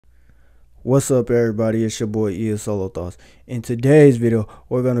What's up, everybody? It's your boy Eeryt Solo Thoughts. In today's video,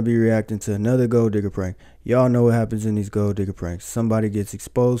 we're going to be reacting to another gold digger prank. Y'all know what happens in these gold digger pranks. Somebody gets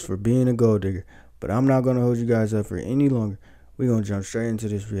exposed for being a gold digger. But I'm not going to hold you guys up for any longer. We're going to jump straight into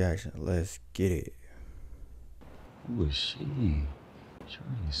this reaction. Let's get it. Who is she?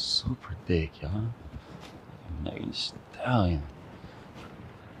 She's super thick, y'all. Megan Stallion.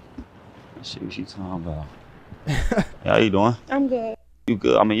 Let's see what she's talking about. Yeah, how you doing? I'm good. You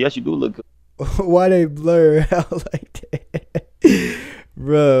good? I mean, yes, you do look good. Why they blur it out like that?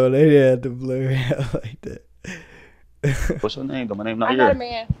 Bro, they didn't have to blur it out like that. What's your name, though? My name's not I here. got a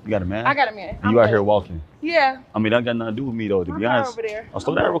man. You got a man? I got a man. And you out here walking? Yeah. I mean, that got nothing to do with me, though, to be honest. Over there. Oh,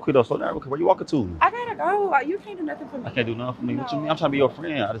 slow down real quick, though. Slow down real quick. Where you walking to? I gotta go. Like, you can't do nothing for me. I can't do nothing for me. No. What you mean? I'm trying to be your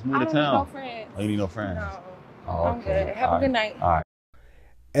friend. I just moved to town. I don't need no friends. Oh, you need no friends? No. Oh, I'm okay. good. Have a good night. All right.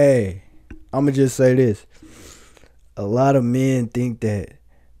 Hey, I'm going to just say this. A lot of men think that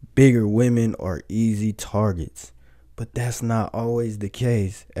bigger women are easy targets, but that's not always the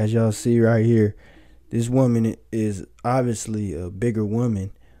case. As y'all see right here, this woman is obviously a bigger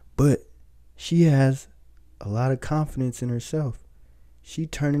woman, but she has a lot of confidence in herself. She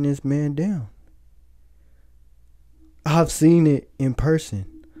turning this man down. I've seen it in person.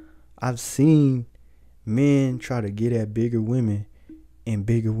 I've seen men try to get at bigger women and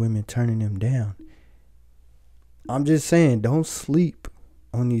bigger women turning them down. I'm just saying, don't sleep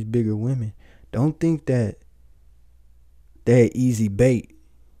on these bigger women. Don't think that they're easy bait,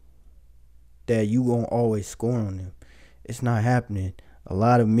 that you won't always score on them. It's not happening. A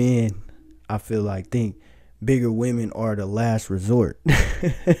lot of men, I feel like, think bigger women are the last resort.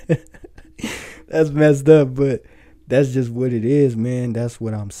 That's messed up, but that's just what it is, man. That's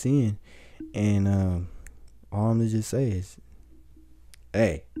what I'm seeing. And all I'm gonna just say is,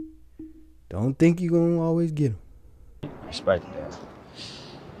 hey, don't think you're gonna always get them. Respect that.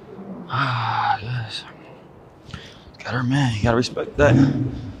 Ah, yes. Got her, man. You gotta respect that.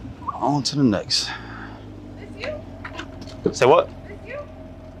 On to the next. It's you? Say what? It's you?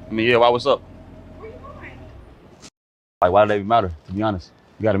 I mean, yeah, why, what's up? Where you going? Like, why do they even matter, to be honest?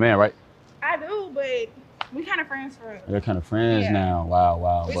 You got a man, right? I do, but we kind of friends for real. They're kind of friends Yeah. now. Wow,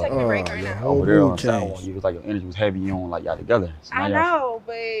 wow. We're But taking a break right your now. whole over there on mood the side changed. one, you was like your energy was heavy. You don't like y'all together. So now I y'all, know,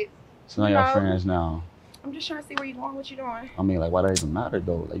 but so now you y'all know. friends now. I'm just trying to see where you going, what you doing. I mean, like, why that even matter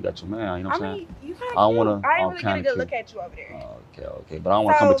though? Like, you got your man. You know what I'm I saying? mean, you kind of I don't wanna- I I'm ain't really get a kinda good cute. look at you over there. Okay. But I don't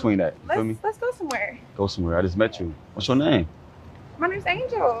want to come So, between that. You feel me? Let's go somewhere. Go somewhere. I just met you. What's your name? My name's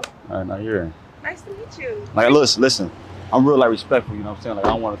Angel. All right, now you're. Nice to meet you. Like, listen. I'm real, like, respectful, you know what I'm saying? Like, I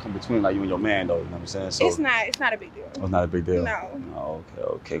don't want to come between, like, you and your man, though, you know what I'm saying? So It's not a big deal. it's not a big deal. No. Oh,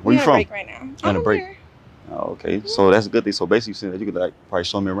 okay. Where We you on a from? break right now. On a I'm break. here. Oh, okay. So that's a good thing. So basically, you saying that you could, like, probably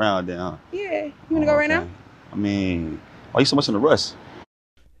show me around then, huh? Yeah. You wanna go right now? I mean, why you so much in a rush?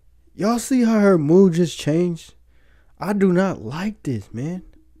 Y'all see how her mood just changed? I do not like this, man.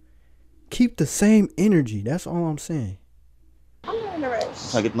 Keep the same energy. That's all I'm saying. I'm not in a rush. I'm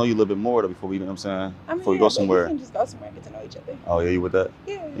trying to get to know you a little bit more, though, before we, you know what I'm saying? I mean, Before we go but somewhere. We can just go somewhere and get to know each other. Oh, yeah, you with that?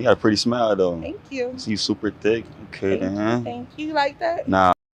 Yeah. You got a pretty smile, though. Thank you. See you super thick. Okay, Thank then. you. Thank you. Like that?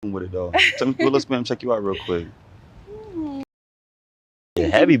 Nah, I'm with it, though. Tell me, let's check you out real quick. You're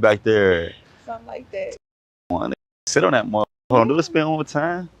heavy back there. Something like that. Come on, sit on that mother. Hold on, do the spin one more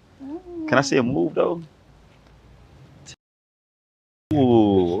time. Can I see a move, though?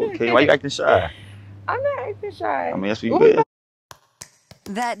 Ooh, okay. Why you acting shy? I'm not acting shy. I mean, that's what you good.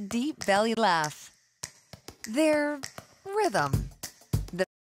 That deep belly laugh. Their rhythm. What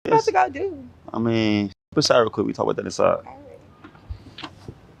you about to go do? I mean, put aside real quick. We talk about that inside. All right.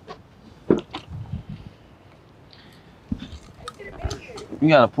 You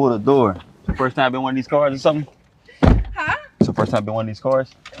gotta pull the door. First time been one of these cars or something? Huh? It's the first time been one of these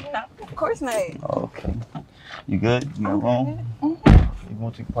cars? No, of course not. Oh, okay. You good? You got wrong? You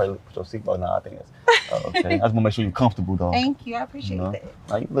want to probably put your seatbelt now, I think that's okay. I just wanna make sure you're comfortable though. Thank you. I appreciate You know? that.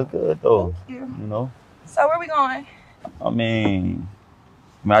 Now you look good though. Thank you. You know? So where we going? I mean,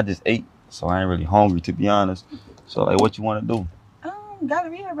 I just ate, so I ain't really hungry to be honest. So like what you wanna do?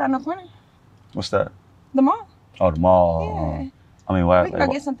 Galleria around the corner. What's that? The mall. Oh, the mall. Yeah. I mean, why? We can Like,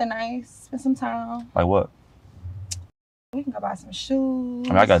 go get something nice, spend some time. like what? We can go buy some shoes. I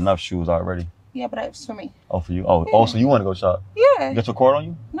mean, I got enough shoes already. Yeah, but that's for me. Oh, for you? Oh, Yeah. oh, so you want to go shop? Yeah. You got your card on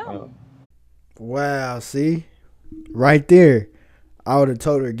you? No. Wow, see? Right there. I would have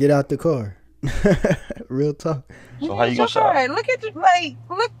told her, get out the car. Real talk. So how you gonna shop? Look at the,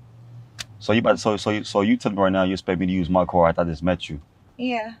 look. So you about to, so you tell me right now you expect me to use my car after I just met you?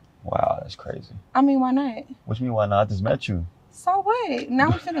 Yeah. Wow, that's crazy. I mean, why not? What you mean why not? I just met you. So what? Now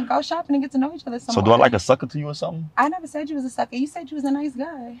we finna go shopping and get to know each other some So more. do I like a sucker to you or something? I never said you was a sucker. You said you was a nice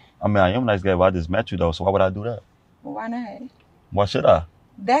guy. I mean, I am a nice guy, but I just met you though. So why would I do that? Well, why not? Why should I?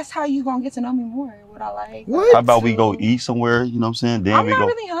 That's how you gonna get to know me more. What I like. What? How about we go eat somewhere? You know what I'm saying? Then I'm we not go.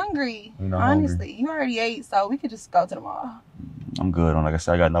 really hungry. You're not Honestly, hungry? you already ate, so we could just go to the mall. I'm good on. Like I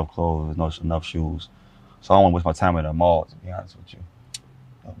said, I got enough clothes, enough shoes. So I don't want to waste my time at the mall. To be honest with you,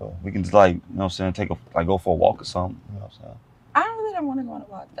 but we can just like, you know what I'm saying, go for a walk or something. You know what I'm saying? I really don't want to go on a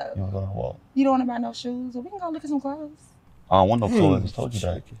walk though. You want to go on a walk? You don't want to buy no shoes, or we can go look at some clothes. I don't want no Dang, clothes. I just told you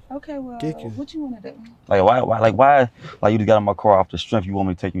that. Okay, well, Ridiculous. what you want to do? Like why? Like you just got in my car off the strength. You want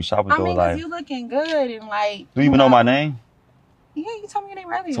me to take you shopping? I Though, mean, cause like, you looking good and like. do you even know my name? Yeah, you told me your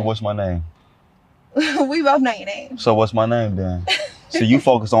name earlier. So what's my name? We both know your name. So what's my name then? So you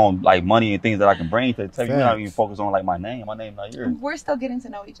focus on like money and things that I can bring to the table. You're not even focus on like my name. My name's not yours. We're still getting to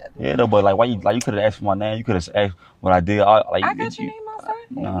know each other. Yeah, though, but like why you could have asked for my name. You could have asked what I did. Like I got your name outside.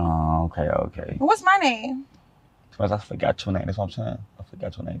 No, okay. What's my name? I forgot your name. That's what I'm saying. I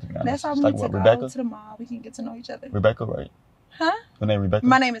forgot your name, to be honest. That's how It's we like need to what, go Rebecca? to the mall. We can get to know each other. Rebecca, right? Huh? Your name Rebecca?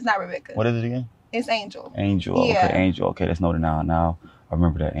 My name is not Rebecca. What is it again? It's Angel. Angel. Yeah. Okay, Angel. Okay, that's noted now. Now I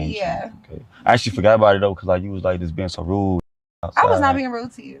remember that, Angel. Yeah. Okay. I actually forgot about it though, because like you was like just being so rude. I was not being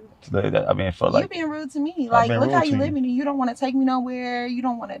rude to you. I mean, it felt like You being rude to me. Like, been look rude how to you you. living and you don't want to take me nowhere. You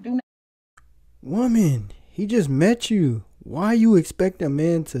don't want to do nothing. Woman, he just met you. Why you expect a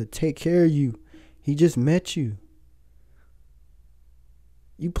man to take care of you? He just met you.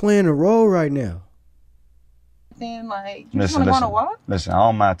 You playing a role right now. Then, like, you just want to go on a walk? Listen, I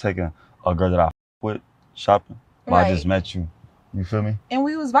don't mind taking a girl that I with shopping, but I just Right. met you. You feel me? And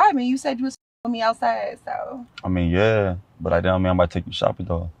we was vibing. You said you was with me outside, so. I mean, yeah, but I don't mean I'm about to take you shopping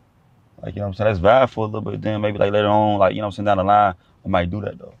though. Like, you know what I'm saying? That's vibe for a little bit. Then maybe like later on, like, you know what I'm saying, down the line, I might do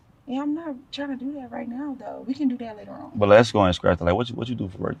that though. Yeah, I'm not trying to do that right now, though. We can do that later on. But let's go and scratch that. Like, what you do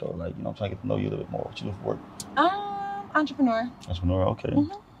for work though? Like, you know, I'm trying to get to know you a little bit more. What you do for work? Entrepreneur. Entrepreneur, okay.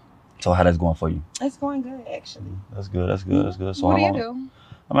 Mhm. So how that's going for you? It's going good, actually. That's good. So What do how you long- do?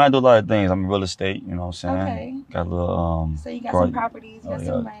 I mean, I do a lot of things. I'm in real estate, you know what I'm saying? Okay. Got a little, So you got garden- some properties, you got Oh,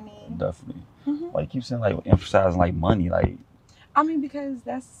 some yeah. money. Definitely. Mhm. Like, you keep saying, like, emphasizing, like, money. Like, I mean, because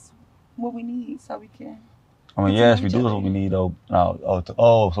that's what we need, so we can. I mean, Get to yes, know we each do. That's other. what we need,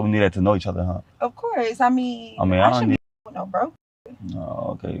 though. So we need that to know each other, huh? Of course. I mean, I I don't shouldn't need. be with no broke.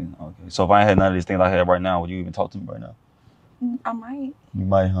 Oh, okay. So if I ain't had none of these things I have right now, would you even talk to me right now? I might. You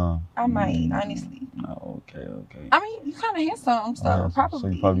might, huh? I might, honestly. No, okay. I mean, you kind of handsome, so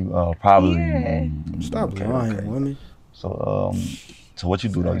probably. So you probably. Yeah. Stop lying, woman. So what you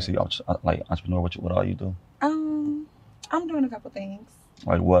do though? You say like entrepreneur. What all you do? I'm doing a couple things.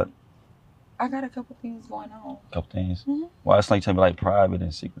 Like what? I got a couple things going on. Couple things. Mhm. Well, it's like tell me like private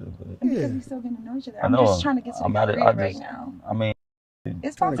and secretive. But Yeah. Because we still getting to know each other. I I'm know. just trying to get to I'm the at it. career right now. I mean,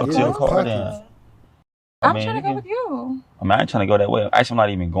 It's Trying about to to get in close. the car pockets. I'm mean, trying to you go can- with you. I mean, I ain't trying to go that way. Actually, I'm not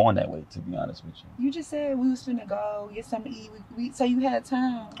even going that way, to be honest with you. You just said we was finna go get something to eat. So you had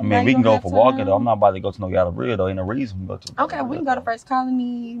time. I Now mean, you we can don't go have for walking time? though. I'm not about to go to no Galleria though. Ain't no reason we go to. Okay, we can go to First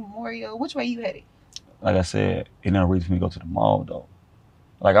Colony, Memorial. Which way you headed? Like I said, ain't no reason for me to go to the mall though.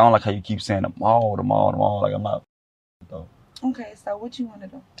 Like I don't like how you keep saying the mall. Like I'm not though. Okay, so what you want to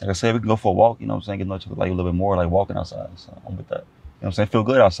do? Like I said, we can go for a walk. You know what I'm saying? Get to know each other like a little bit more, like walking outside. So I'm with that. You know what I'm saying? Feel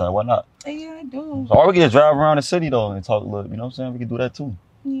good outside. Why not? Yeah, I do. So or we can just drive around the city though and talk a little. You know what I'm saying? We can do that too.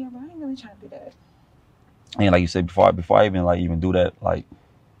 Yeah, but I ain't really trying to do that. And like you said before I even do that, like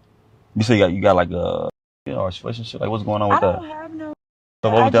you say you got like a relationship. Like what's going on I with don't that? have no. So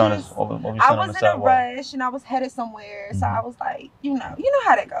what I was down just- this? What we I saying on was the in a sidewalk? rush and I was headed somewhere, so Mhm. I was like, you know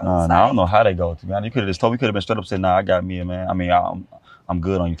how that goes. No, I don't know how they go. To be honest, you could have just told. We could have been straight up said, "Nah, I got me a man. I mean, I'm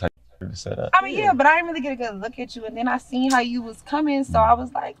good on you." Type to say that. I mean, yeah, but I didn't really get a good look at you, and then I seen how you was coming, so I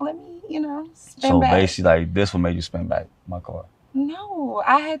was like, let me, spin So back. basically, like this one made you spin back my car. No,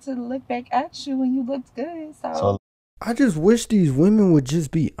 I had to look back at you, and you looked good. So I just wish these women would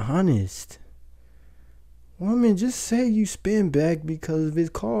just be honest. Women, just say you spin back because of his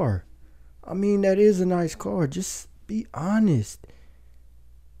car. I mean, that is a nice car. Just be honest.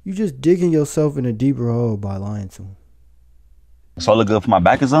 You just digging yourself in a deeper hole by lying to him. I look good for my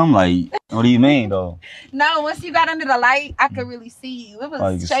back or something. Like, what do you mean though? No, once you got under the light, I could really see you. It was Oh,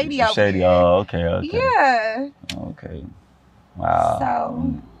 you can shady see- out shady. here. Oh, okay. Yeah. Okay.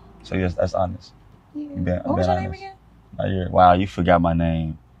 Wow. So yes, that's honest. Yeah. been- What was been your name honest. again? Wow, you forgot my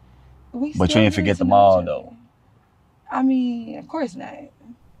name. We But you still didn't get forget to the know mall each other. though. I mean, of course not.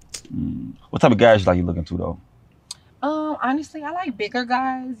 What type of guys you looking to though? Honestly, I like bigger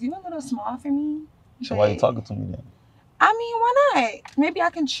guys. You a little small for me. So why you but talking to me then? I mean, why not? Maybe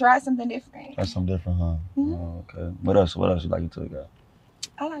I can try something different. That's something different, huh? Mhm. Oh, okay. What else you like to take out?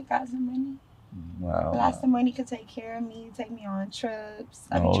 I like guys and money. Wow. Lots of money could take care of me, take me on trips.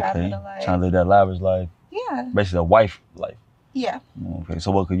 I be Oh, traveling okay. a lot. Trying to live that lavish life. Yeah. Basically a wife life. Yeah. Okay.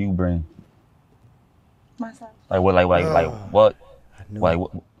 So what could you bring? Myself. Like what? What? I knew Like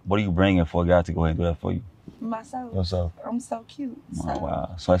it. what are you bringing for a guy to go ahead and do that for you? Myself. Yourself. I'm so cute. So. Oh,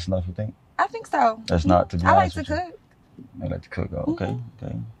 wow. So that's enough, you think? I think so. That's not to be I like honest to with you. cook. I like to cook. Oh, okay.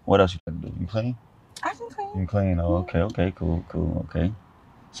 Okay. What else you like to do? You clean? I can clean. You clean. Oh, okay. Cool. Okay.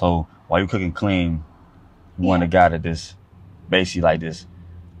 So while you cooking clean, you want a guy that just basically like this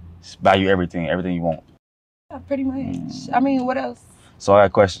buy you everything you want. Yeah, pretty much. I mean, what else? So I got a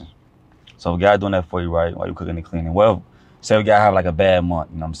question. So a guy doing that for you, right? While you cooking and cleaning. Well, say a guy have like a bad month,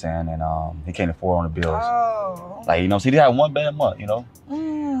 you know what I'm saying, and he can't afford on the bills. Oh. Like, you know, see, they have one bad month, you know.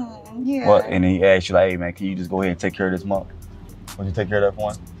 Yeah. What? And then he asks you like, hey man, can you just go ahead and take care of this month? Would you take care of that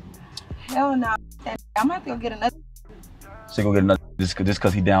for him? Hell no. I'm gonna have to go get another. So you go get another just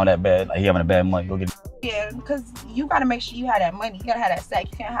cause he down that bad, like he having a bad month, you go get. Yeah, because you gotta make sure you have that money. You gotta have that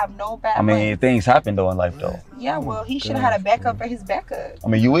sack. You can't have no bad I mean, money. things happen though in life though. Yeah, well, he should have had a backup for his backup. I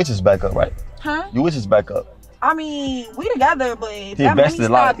mean, you is his backup, right? Huh? You is his backup. I mean, we together, but if He that money invested a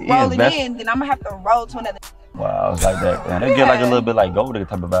lot. start He rolling invest- in, then I'm gonna have to roll to another. Wow, it's like that. Man, they get like a little bit like gold digger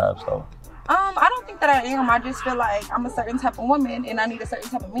type of vibes though. I don't think that I am. I just feel like I'm a certain type of woman, and I need a certain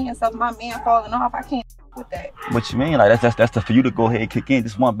type of man. So if my man falling off, I can't with that. What you mean? Like that's the for you to go ahead and kick in.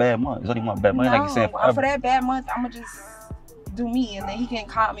 Just one bad month. It's only one bad month. No, Like you said, forever. for that bad month, I'm gonna just do me, and then he can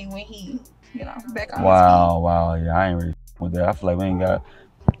call me when he, back on Wow. Yeah, I ain't really with that. I feel like we ain't got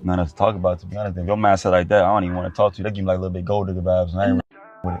nothing else to talk about. To be honest, if your man said like that, I don't even want to talk to you. They give me like a little bit gold digger vibes, and I ain't really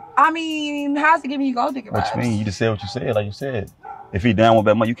with it. I mean, how's it giving you gold digger vibes? What you mean? You just said what you said. Like you said, if he down with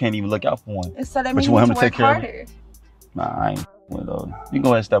bad month, you can't even look out for one. So that But means you want him to to take work care of harder. Nah, I ain't with those. You can go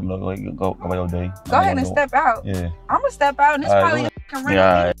ahead and step up. Go by your day. Go ahead and step out. Yeah. I'm gonna step out, and it's All right, probably go can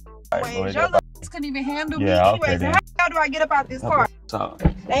Yeah. run All right. anyways. Your little ass couldn't even handle me. Yeah, okay, Anyways, then. how do I get up out this car? So,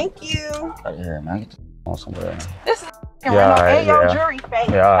 Thank you. right here, man. Get on somewhere. This is Yeah, Reno. all right, Hey, yo, yeah. jury face.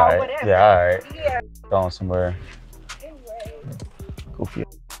 Yeah, all or right. whatever. Yeah, all right. Yeah. Going somewhere. Anyway. Goofy.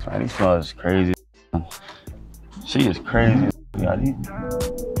 Man, these girls crazy. She is crazy. Yeah,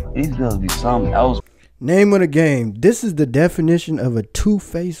 these girls be something else. Name of the game. This is the definition of a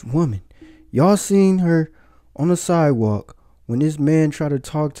two-faced woman. Y'all seen her on the sidewalk when this man tried to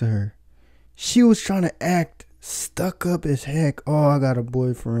talk to her. She was trying to act stuck up as heck. Oh, I got a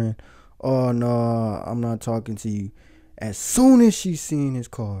boyfriend. Oh, no, I'm not talking to you. As soon as she seen his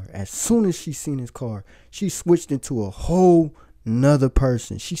car, she switched into a whole nother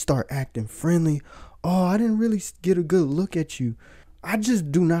person. She started acting friendly. Oh, I didn't really get a good look at you. I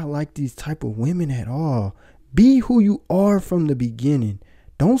just do not like these type of women at all. Be who you are from the beginning.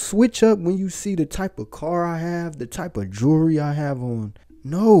 Don't switch up when you see the type of car I have, the type of jewelry I have on.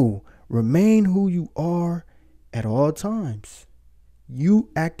 No, remain who you are at all times. You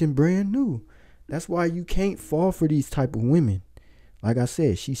acting brand new. That's why you can't fall for these type of women. Like I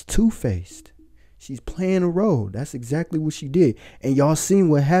said, she's two-faced. She's playing a role. That's exactly what she did. And y'all seen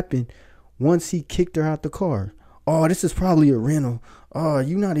what happened once he kicked her out the car. Oh, this is probably a rental. Oh,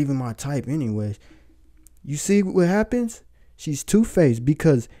 you not even my type anyways. You see what happens? She's two-faced,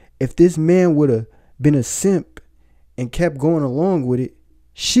 because if this man would have been a simp and kept going along with it,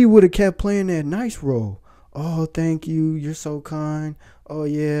 she would have kept playing that nice role. Oh, thank you. You're so kind. Oh,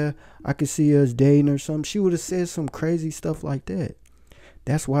 yeah, I could see us dating or something. She would have said some crazy stuff like that.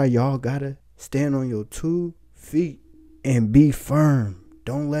 That's why y'all got to stand on your 2 feet and be firm.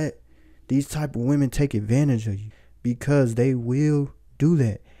 Don't let these type of women take advantage of you, because they will do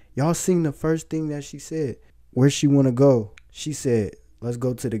that. Y'all seen the first thing that she said. Where she want to go? She said, let's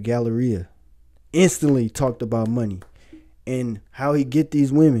go to the Galleria. Instantly talked about money and how he get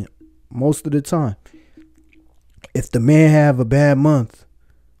these women most of the time. If the man have a bad month,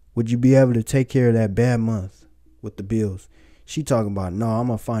 would you be able to take care of that bad month with the bills? She talking about, no, I'm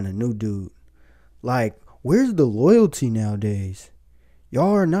going to find a new dude. Like, where's the loyalty nowadays?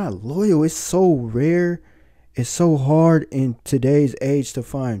 Y'all are not loyal. It's so rare. It's so hard in today's age to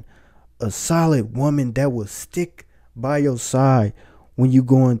find a solid woman that will stick by your side when you're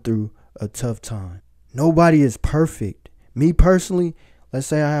going through a tough time. Nobody is perfect. Me personally, let's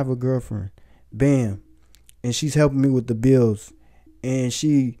say I have a girlfriend. Bam. And she's helping me with the bills. And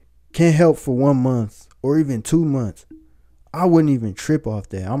she can't help for 1 month or even 2 months. I wouldn't even trip off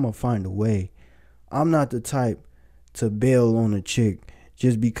that. I'm going to find a way. I'm not the type to bail on a chick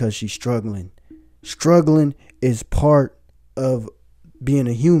just because she's struggling. Struggling is part of being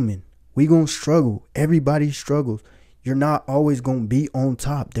a human. We gonna struggle. Everybody struggles. You're not always going to be on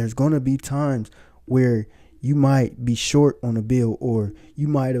top. There's going to be times where you might be short on a bill, or you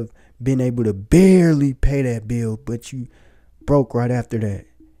might have been able to barely pay that bill, but you broke right after that.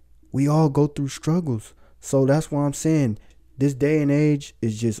 We all go through struggles. So that's why I'm saying this day and age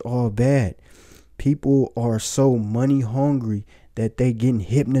is just all bad. People are so money hungry that they getting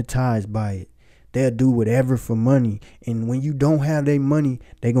hypnotized by it. They'll do whatever for money. And when you don't have their money,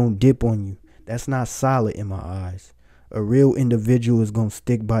 they going to dip on you. That's not solid in my eyes. A real individual is going to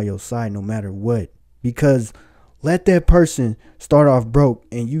stick by your side no matter what. Because let that person start off broke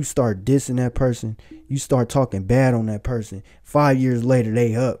and you start dissing that person. You start talking bad on that person. 5 years later,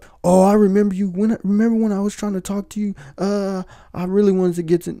 they up. Oh, I remember you. Remember when I was trying to talk to you? I really wanted to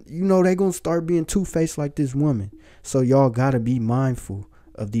get to, they going to start being two-faced like this woman. So y'all got to be mindful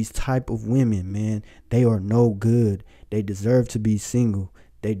of these type of women, man. They are no good. They deserve to be single.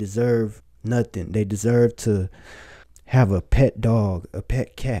 They deserve nothing. They deserve to have a pet dog, a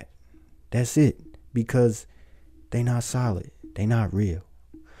pet cat. That's it. Because they not solid. They not real.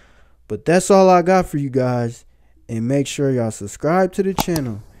 But that's all I got for you guys. And make sure y'all subscribe to the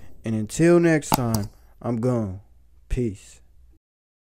channel. And until next time, I'm gone. Peace.